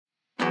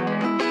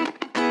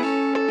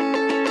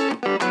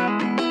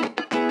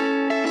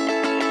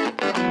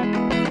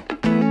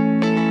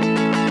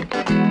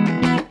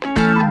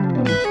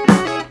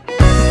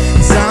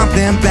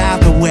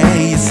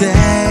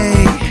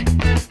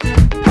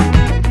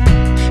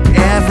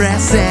every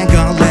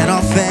single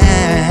little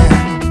thing.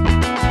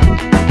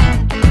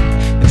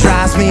 It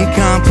drives me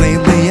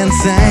completely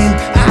insane.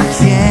 I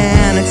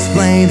can't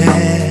explain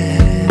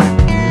it.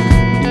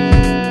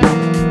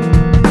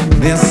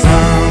 There's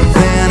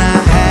something I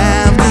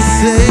have to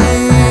say.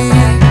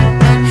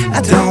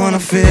 I don't wanna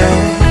feel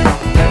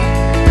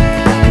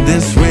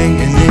this way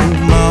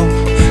anymore.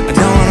 I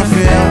don't wanna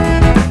feel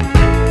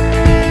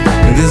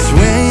this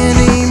way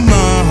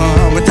anymore.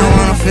 I don't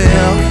wanna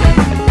feel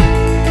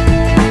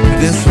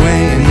this way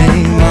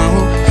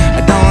anymore.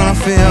 I don't wanna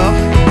feel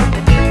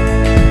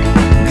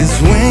this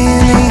way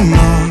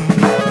anymore.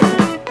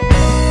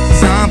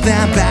 Something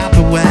about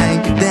the way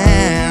you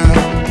dance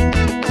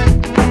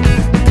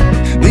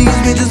leaves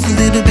me just a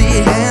little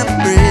bit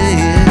happy.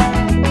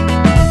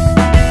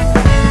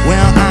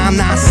 Well, I'm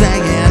not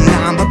saying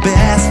I'm the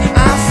best,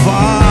 I'm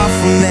far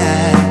from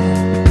that.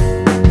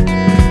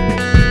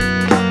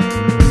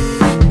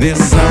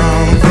 There's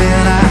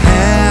something I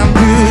have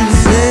to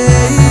say.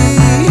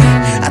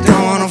 I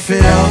don't wanna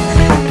feel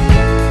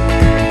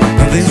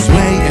this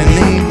way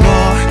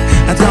anymore.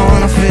 I don't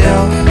wanna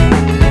feel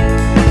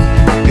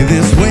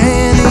this way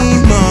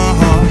anymore.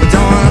 I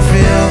don't wanna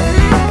feel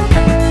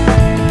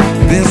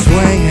this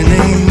way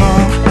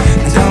anymore.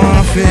 I don't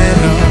wanna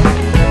feel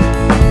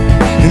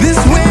this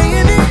way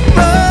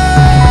anymore.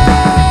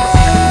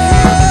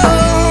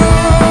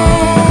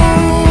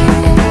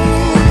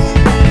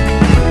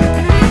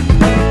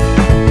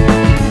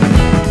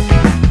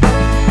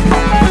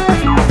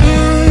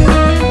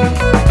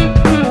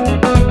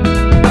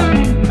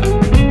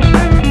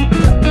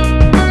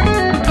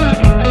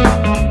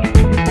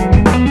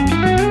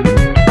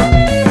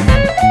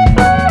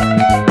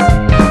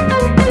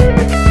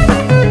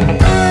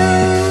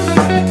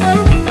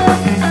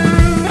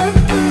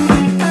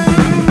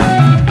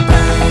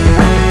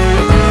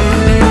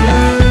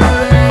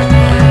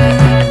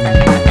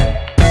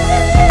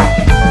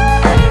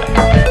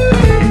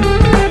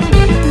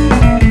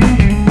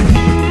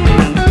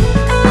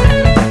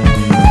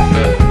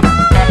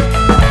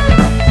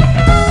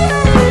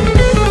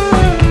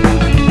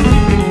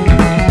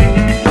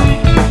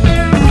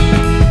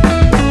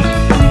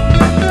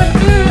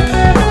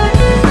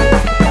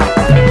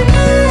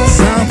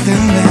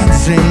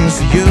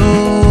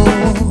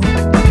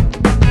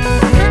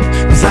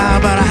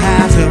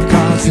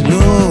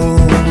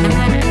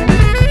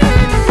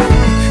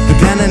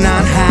 Depending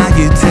on how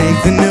you take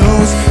the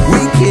news,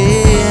 we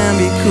can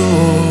be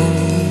cool.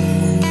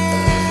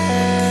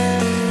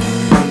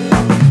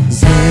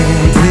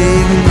 Simply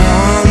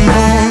one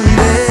more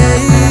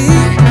day.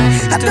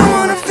 I don't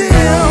wanna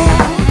feel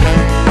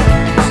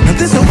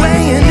this way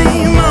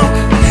anymore.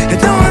 I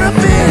don't wanna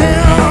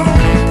feel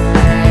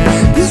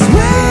this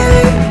way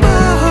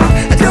anymore.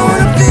 I don't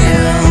wanna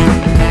feel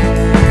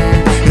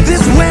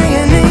this way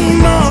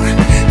anymore.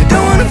 I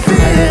don't wanna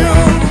feel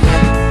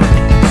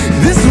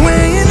this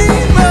way anymore.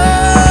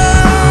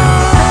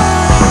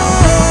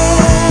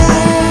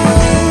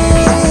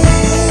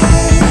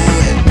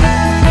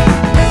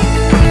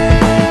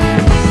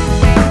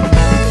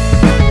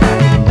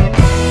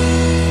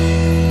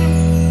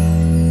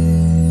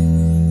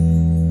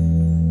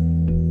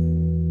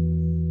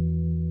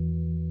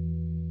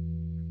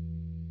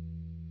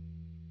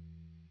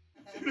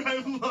 I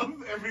love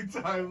every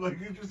time, like,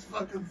 you're just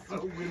fucking so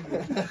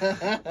winded.